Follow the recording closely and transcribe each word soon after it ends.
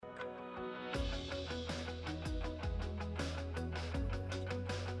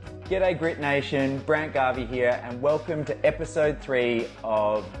G'day Grit Nation, Brant Garvey here, and welcome to episode 3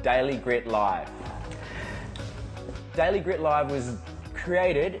 of Daily Grit Live. Daily Grit Live was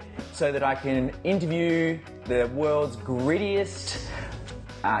created so that I can interview the world's grittiest,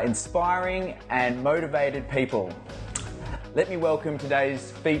 inspiring and motivated people. Let me welcome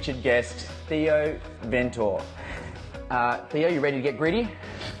today's featured guest, Theo Venter. Theo, you ready to get gritty?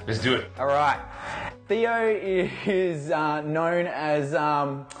 Let's do it. All right. Theo is known as,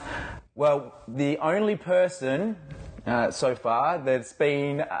 the only person so far that's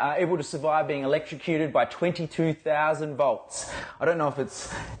been able to survive being electrocuted by 22,000 volts. I don't know if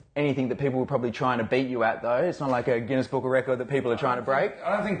it's anything that people were probably trying to beat you at, though. It's not like a Guinness Book of Record that people are trying to break.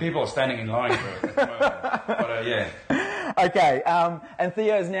 I don't think people are standing in line for it at the moment. But yeah. Okay, and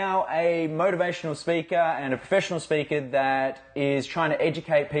Theo is now a motivational speaker and a professional speaker that is trying to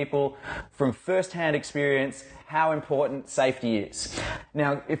educate people from first-hand experience how important safety is.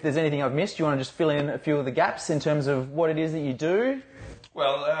 Now, if there's anything I've missed, you want to just fill in a few of the gaps in terms of what it is that you do?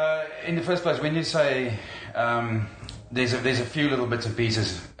 Well, in the first place, when you say there's a few little bits and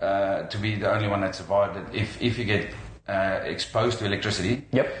pieces to be the only one that survived it, if you get exposed to electricity.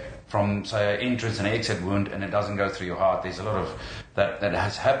 Yep. From, say, an entrance and exit wound, and it doesn't go through your heart. There's a lot of that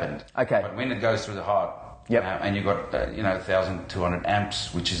has happened. Okay. But when it goes through the heart, yep. And you've got 1,200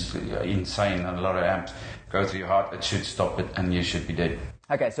 amps, which is insane, and a lot of amps go through your heart, it should stop it, and you should be dead.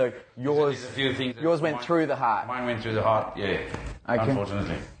 Okay, so yours, there's a few things yours went through the heart. Mine went through the heart, yeah. Okay.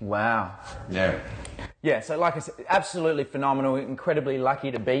 Unfortunately. Wow. Yeah. Yeah, so like I said, absolutely phenomenal, incredibly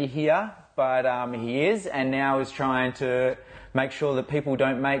lucky to be here, but he is, and now is trying to make sure that people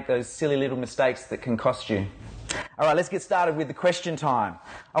don't make those silly little mistakes that can cost you. All right, let's get started with the question time.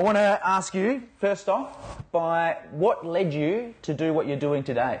 I want to ask you, first off, what led you to do what you're doing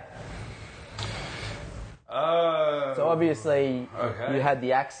today? So obviously you had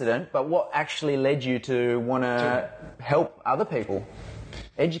the accident, but what actually led you to want to help other people,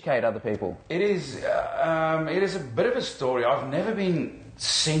 educate other people? It is a bit of a story. I've never been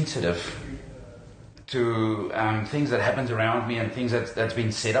sensitive to things that happens around me and things that's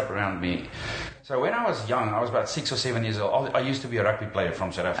been set up around me. So when I was young, I was about 6 or 7 years old. I used to be a rugby player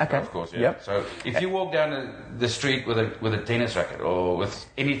from South Africa, of course. Yeah. Yep. So if you walk down the street with a tennis racket or with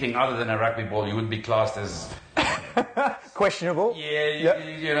anything other than a rugby ball, you would be classed as questionable. Yeah, yep.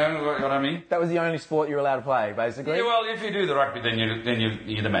 You know what I mean. That was the only sport you were allowed to play, basically. Yeah, well, if you do the rugby, then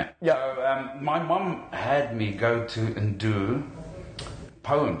you're the man. Yep. So my mum had me go to and do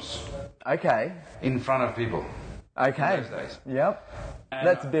poems. Okay. In front of people. Okay. In those days. Yep. And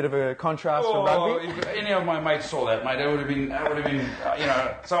that's a bit of a contrast from rugby. If any of my mates saw that, mate, that would have been,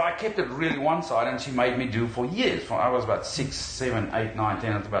 So I kept it really one side, and she made me do for years. I was about 6, 7, 8, 9,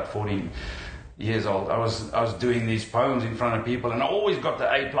 10, about 14 years old. I was doing these poems in front of people, and I always got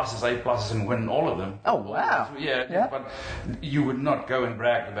the A pluses, and win all of them. Oh wow! Yeah. But you would not go and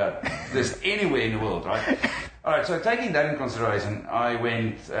brag about this anywhere in the world, right? All right, so taking that in consideration, I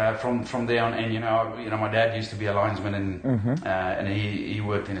went from there on, and my dad used to be a linesman, and he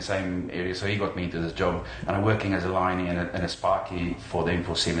worked in the same area, so he got me into this job, and I'm working as a liney and a sparky for them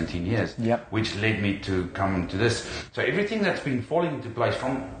for 17 years, which led me to come to this. So everything that's been falling into place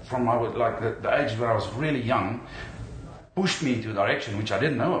from the age when I was really young, pushed me into a direction which I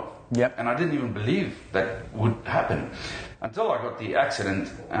didn't know of, and I didn't even believe that would happen until I got the accident.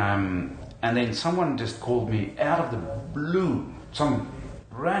 And then someone just called me out of the blue. Some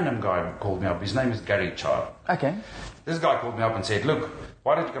random guy called me up. His name is Gary Child. Okay. This guy called me up and said, "Look,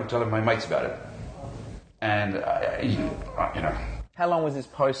 why don't you come tell my mates about it?" And, How long was this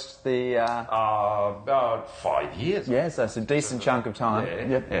post the... About 5 years. Yeah, so it's a decent chunk of time.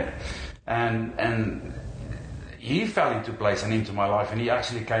 Yeah. And he fell into place and into my life, and he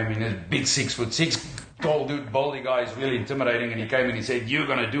actually came in as big 6'6", tall dude, baldy guy, is really intimidating, and he came in and he said, "You're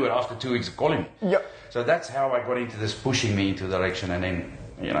going to do it," after 2 weeks of calling me. Yep. So that's how I got into this, pushing me into the direction, and then,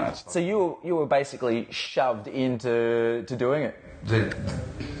 So you were basically shoved into doing it? The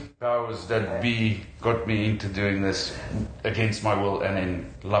powers that be got me into doing this against my will, and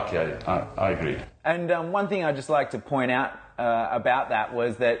then lucky I agreed. And one thing I'd just like to point out about that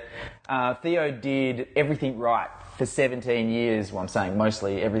was that Theo did everything right for 17 years. Well, I'm saying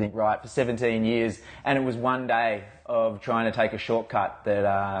mostly everything right for 17 years, and it was one day of trying to take a shortcut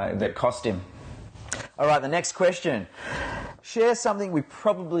that cost him. All right, the next question. Share something we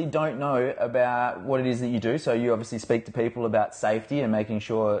probably don't know about what it is that you do. So you obviously speak to people about safety and making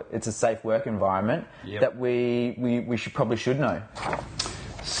sure it's a safe work environment that we probably should know.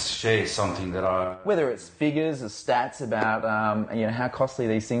 Share something that I... Whether it's figures or stats about how costly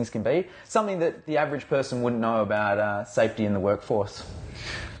these things can be, something that the average person wouldn't know about safety in the workforce.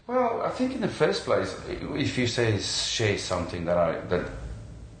 Well, I think in the first place, if you say share something that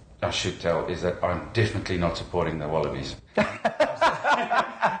I should tell, is that I'm definitely not supporting the Wallabies.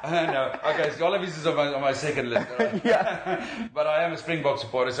 I don't know. Okay, so Wallabies is on my second list. Right? Yeah. But I am a Springbok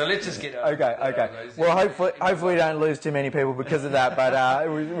supporter, so let's just get out. Okay. Well, hopefully we don't lose too many people because of that, but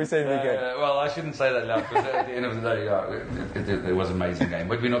we seem to be good. Well, I shouldn't say that loud, because at the end of the day, it was an amazing game,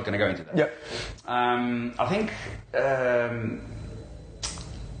 but we're not going to go into that. Yep.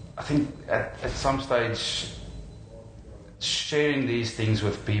 I think at some stage, sharing these things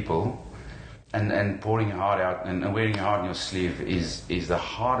with people and pouring your heart out and wearing your heart on your sleeve is the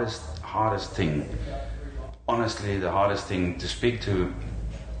hardest thing. Honestly, the hardest thing to speak to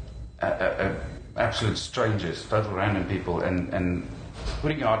absolute strangers, total random people, and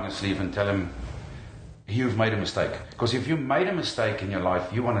putting your heart on your sleeve and tell them you've made a mistake. Because if you made a mistake in your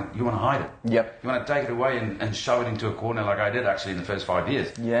life, you want to hide it. Yep. You want to take it away and shove it into a corner, like I did actually in the first 5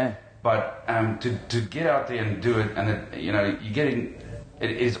 years. Yeah. But to get out there and do it, and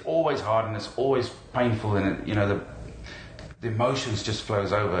it is always hard and it's always painful, and the emotions just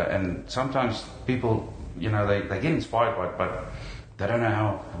flows over. And sometimes people, they get inspired by it, but they don't know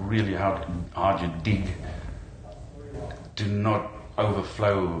how hard you dig to not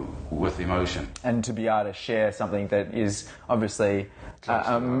overflow with emotion. And to be able to share something that is obviously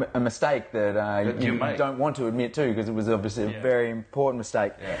a mistake that you don't want to admit to, because it was obviously a very important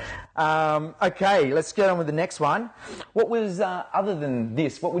mistake. Yeah. Okay, let's get on with the next one. What was, other than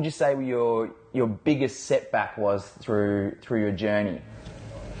this, what would you say your biggest setback was through your journey?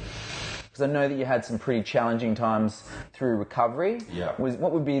 Because I know that you had some pretty challenging times through recovery. Yeah.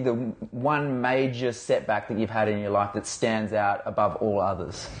 What would be the one major setback that you've had in your life that stands out above all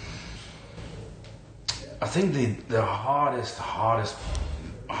others? I think the hardest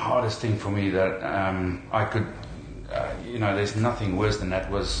thing for me that I could, there's nothing worse than that,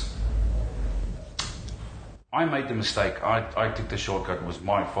 was I made the mistake. I took the shortcut. It was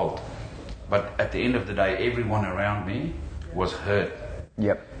my fault. But at the end of the day, everyone around me was hurt.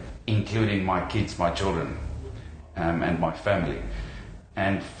 Yep. Including my kids, my children, and my family.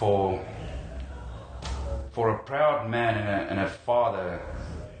 And for a proud man and a father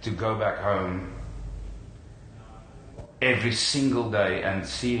to go back home every single day and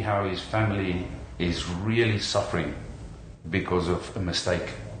see how his family is really suffering because of a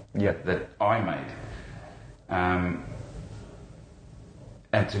mistake that I made.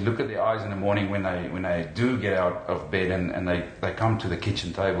 And to look at their eyes in the morning when they do get out of bed and they come to the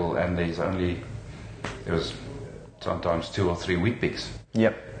kitchen table, and there was sometimes 2 or 3 wheat picks.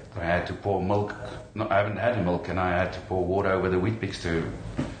 Yep. I had to pour milk. No, I haven't had milk, and I had to pour water over the wheat picks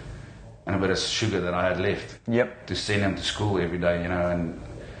and a bit of sugar that I had left. Yep. To send them to school every day,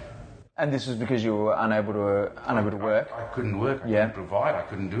 And this was because you were unable to work. I couldn't work. I couldn't provide. I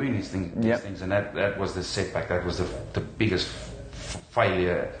couldn't do these things, and that was the setback. That was the biggest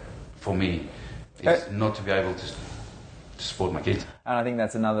failure for me, is not to be able to support my kids. And I think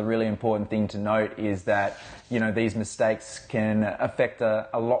that's another really important thing to note, is that these mistakes can affect a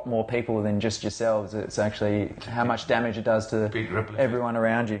lot more people than just yourselves. It's actually how much damage it does to everyone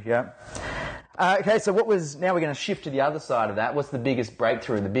around you. Yeah. Okay, so now we're going to shift to the other side of that. What's the biggest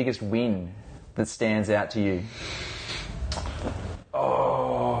breakthrough, the biggest win that stands out to you?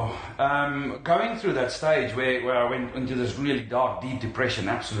 Going through that stage where I went into this really dark, deep depression,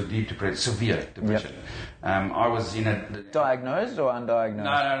 absolute deep depression, severe depression. Yep. I was in a... Diagnosed or undiagnosed? No.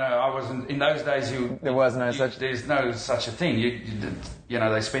 I wasn't. In those days, there was no such... There's no such a thing.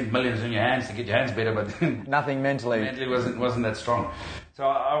 They spent millions on your hands to get your hands better, but... Nothing mentally. Mentally wasn't that strong. So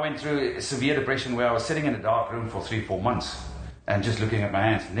I went through a severe depression where I was sitting in a dark room for 3-4 months and just looking at my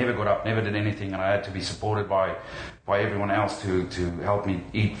hands. Never got up, never did anything, and I had to be supported by everyone else to help me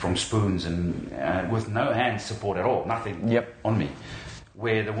eat from spoons, and with no hand support at all, nothing on me.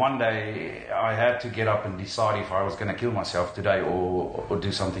 Where the one day I had to get up and decide if I was going to kill myself today or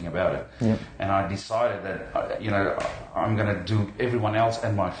do something about it. Yep. And I decided that I'm going to do everyone else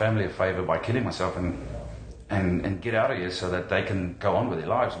and my family a favor by killing myself and get out of here so that they can go on with their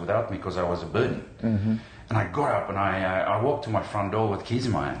lives without me, because I was a burden. Mm-hmm. And I got up and I walked to my front door with keys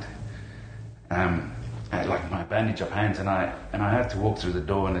in my hand. I had like my bandage up hands, and I had to walk through the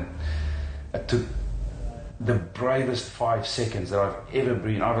door, and it took the bravest 5 seconds that I've ever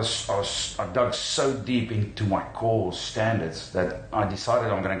been. I dug so deep into my core standards that I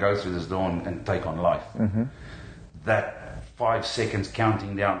decided I'm going to go through this door and take on life. Mm-hmm. That 5 seconds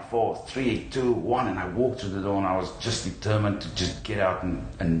counting down, 4, 3, 2, 1, and I walked through the door, and I was just determined to just get out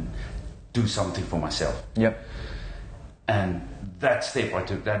and do something for myself. Yep. And that step I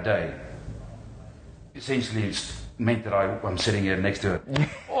took that day essentially meant that I'm sitting here next to an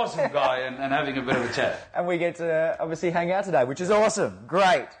awesome guy and having a bit of a chat. And we get to obviously hang out today, which is awesome.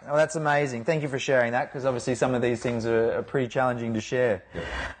 Great. Oh, that's amazing. Thank you for sharing that, because obviously some of these things are pretty challenging to share.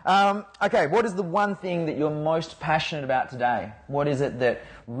 Yep. Okay, what is the one thing that you're most passionate about today? What is it that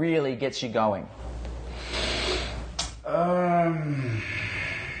really gets you going?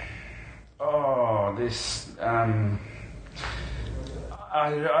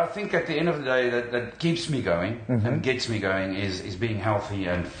 I think at the end of the day that keeps me going and gets me going is being healthy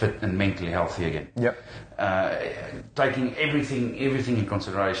and fit and mentally healthy again. Yep. Taking everything in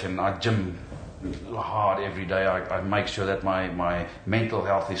consideration. I gym hard every day. I make sure that my mental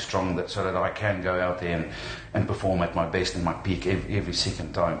health is strong, so that I can go out there and perform at my best and my peak every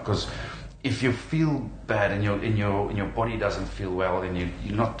second time. Because if you feel bad and your body doesn't feel well, and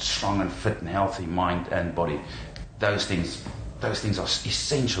you're not strong and fit and healthy, mind and body, those things are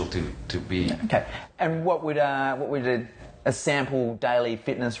essential to be. Okay. And what would a sample daily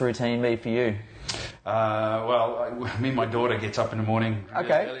fitness routine be for you? Me and my daughter gets up in the morning.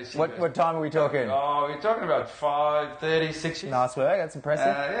 Okay. Early. What time are we talking? Oh, we're talking about 5:30, 6. Nice work. That's impressive.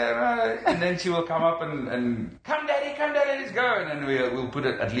 And then she will come up and come, daddy, let's go. And then we'll put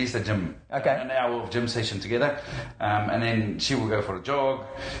it at least a gym. Okay. An hour of gym session together. And then she will go for a jog.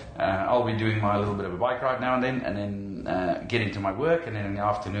 I'll be doing my little bit of a bike ride now and then get into my work. And then in the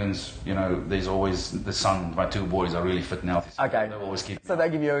afternoons, there's always the sun. My two boys are really fit and healthy. So Okay. They always keep. So they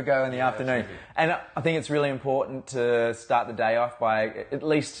give you a go in the afternoon. Absolutely. And I think it's really important to start the day off by at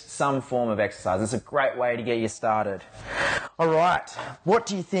least some form of exercise. It's a great way to get you started. All right. What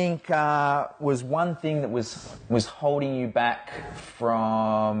do you think was one thing that was holding you back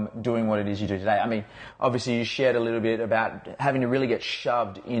from doing what it is you do today? I mean, obviously you shared a little bit about having to really get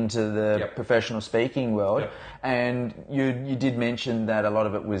shoved into the professional speaking world. Yep. And you did mention that a lot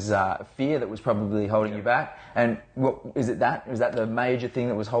of it was fear that was probably holding you back. And what is it? Was that the major thing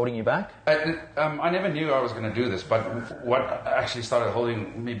that was holding you back? I never knew I was going to do this, but what actually started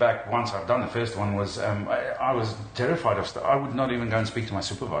holding me back once I've done the first one was I was terrified of I would not even go and speak to my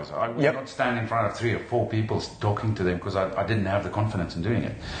supervisor. I would not stand in front of 3 or 4 people talking to them, because I didn't have the confidence in doing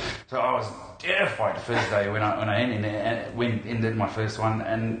it. So I was terrified the first day when I went in did my first one,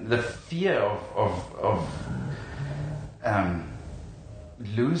 and the fear of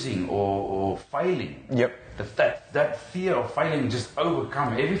losing or failing. Yep. That fear of failing just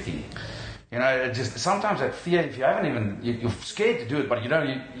overcome everything. Just sometimes that fear, if you haven't even, you're scared to do it, but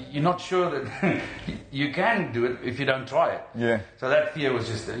you're not sure that you can do it if you don't try it. Yeah. So that fear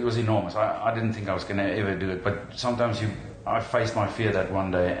it was enormous. I didn't think I was going to ever do it, but sometimes I faced my fear that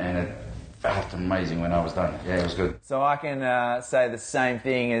one day, and it felt amazing when I was done. Yeah, it was good. So I can say the same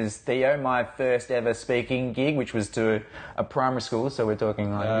thing as Theo. My first ever speaking gig, which was to a primary school, so we're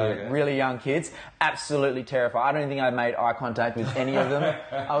talking like really young kids, absolutely terrified. I don't think I made eye contact with any of them.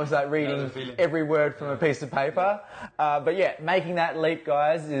 I was like reading every word from a piece of paper. But yeah, making that leap,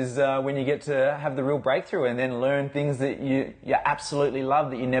 guys, is when you get to have the real breakthrough and then learn things that you absolutely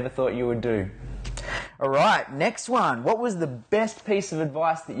love that you never thought you would do. All right, next one. What was the best piece of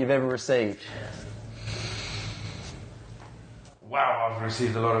advice that you've ever received? Wow, I've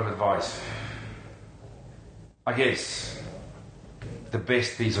received a lot of advice. I guess the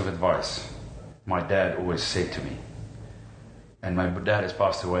best piece of advice my dad always said to me. And my dad has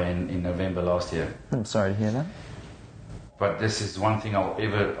passed away in November last year. I'm sorry to hear that. But this is one thing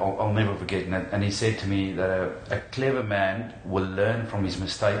I'll never forget. And he said to me that a clever man will learn from his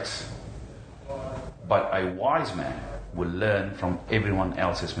mistakes, but a wise man will learn from everyone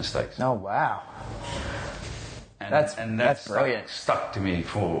else's mistakes. Oh, wow. And that's brilliant. Stuck to me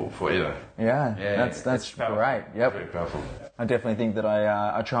forever. Yeah, that's great. Yep. Very powerful. I definitely think that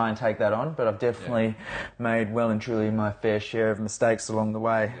I try and take that on, but I've definitely made well and truly my fair share of mistakes along the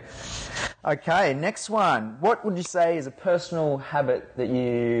way. Okay, next one. What would you say is a personal habit that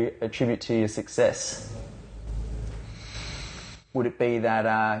you attribute to your success? Would it be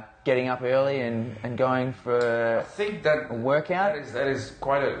that getting up early and going for I think that a workout? That is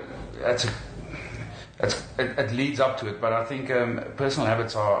quite it leads up to it, but I think personal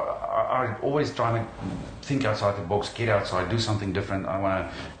habits are always trying to think outside the box, get outside, do something different. I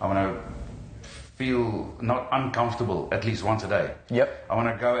want to feel not uncomfortable at least once a day. Yep. I want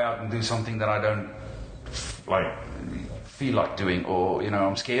to go out and do something that I don't feel like doing, or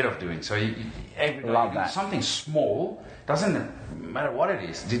I'm scared of doing. So every day Love you that. do something small, doesn't matter what it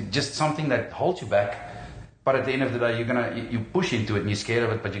is, just something that holds you back. But at the end of the day, you push into it and you're scared of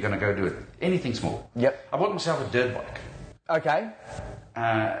it, but you're gonna go do it. Anything small. Yep. I bought myself a dirt bike. Okay.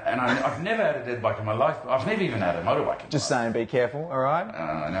 And I've never had a dead bike in my life. I've never even had a motorbike. Just saying, be careful, all right?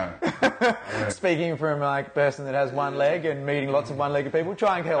 I know. Speaking from like a person that has one leg and meeting lots of one-legged people,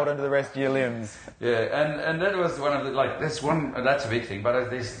 try and hold on to the rest of your limbs. Yeah, and that was one of the, like, that's a big thing, but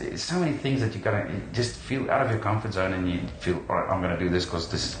there's so many things that you just feel out of your comfort zone, and you feel, all right, I'm going to do this because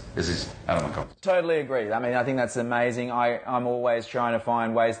this is out of my comfort zone. Totally agree. I mean, I think that's amazing. I'm always trying to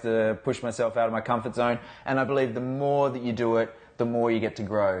find ways to push myself out of my comfort zone, and I believe the more that you do it, the more you get to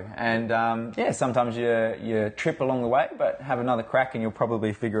grow. And sometimes you trip along the way, but have another crack and you'll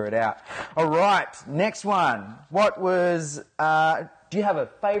probably figure it out. All right, next one. Do you have a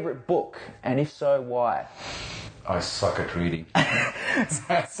favourite book? And if so, why? I suck at reading.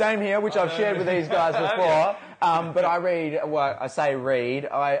 Same here, which I've shared with these guys before. But I read, well, I say read,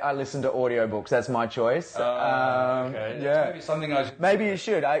 I listen to audiobooks. That's my choice. Okay. Yeah. Maybe something I should... Maybe you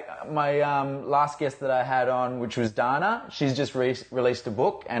should. My last guest that I had on, which was Dana, she's just released a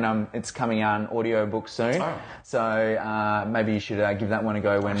book, and it's coming out an audiobook soon. Oh. So maybe you should give that one a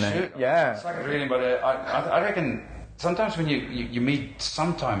go when... Yeah. I suck at reading, but I reckon... Sometimes when you meet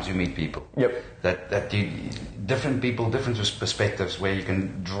people. Yep. That different people, different perspectives, where you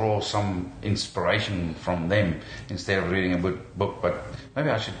can draw some inspiration from them instead of reading a book. But maybe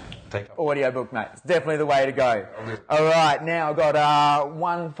I should take up audiobook, mate. It's definitely the way to go. All right, now I've got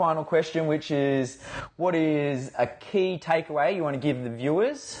one final question, which is, what is a key takeaway you want to give the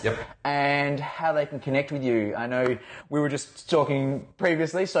viewers? Yep. And how they can connect with you. I know we were just talking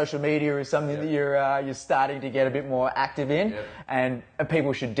previously, social media is something that you're starting to get a bit more active in, and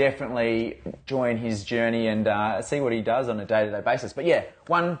people should definitely join his journey and see what he does on a day-to-day basis. But yeah,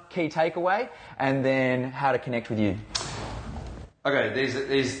 one key takeaway, and then how to connect with you. Okay,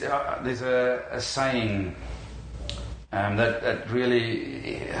 there's a saying that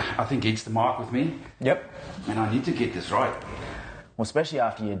really, I think, hits the mark with me. Yep. And I need to get this right. Well, especially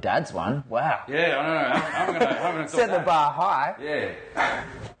after your dad's one. Wow. Yeah, I don't know. I'm gonna set the bar high.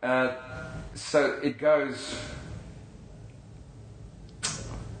 Yeah. So it goes.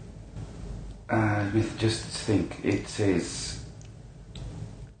 Let me just think. It says,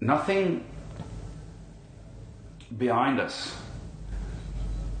 nothing behind us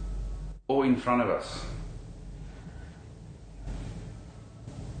or in front of us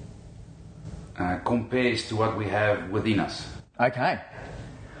compares to what we have within us. Okay.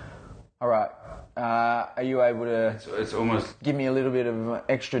 All right. Are you able to it's almost give me a little bit of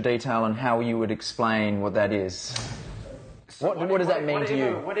extra detail on how you would explain what that is? So what does that mean to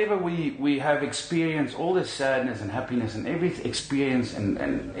you? Whatever we have experienced, all the sadness and happiness and every experience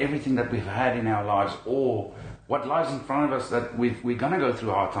and everything that we've had in our lives, or what lies in front of us, that we're going to go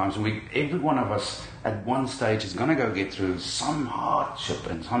through hard times. Every one of us at one stage is going to go get through some hardship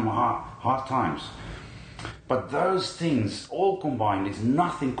and some hard times. But those things all combined is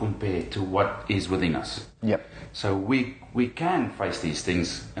nothing compared to what is within us. Yep. So we can face these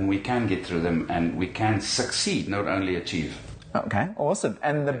things, and we can get through them, and we can succeed, not only achieve. Okay, awesome.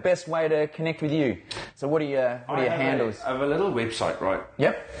 And the best way to connect with you? So what are your handles? I have a little website, right?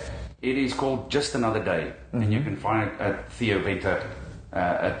 Yep. It is called Just Another Day, and you can find it at Theo Venter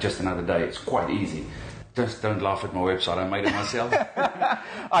at Just Another Day. It's quite easy. Just don't laugh at my website. I made it myself.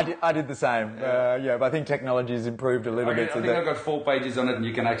 I did the same. But I think technology has improved a little bit. I think I've got 4 pages on it, and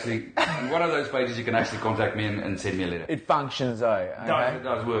you can actually, on one of those pages, you can actually contact me and send me a letter. It functions though. Okay? It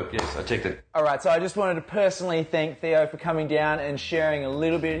does work, yes. I checked it. All right, so I just wanted to personally thank Theo for coming down and sharing a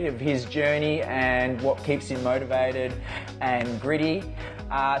little bit of his journey and what keeps him motivated and gritty.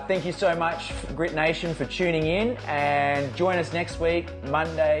 Thank you so much, Grit Nation, for tuning in, and join us next week,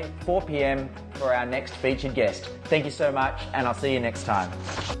 Monday, 4 p.m, for our next featured guest. Thank you so much, and I'll see you next time.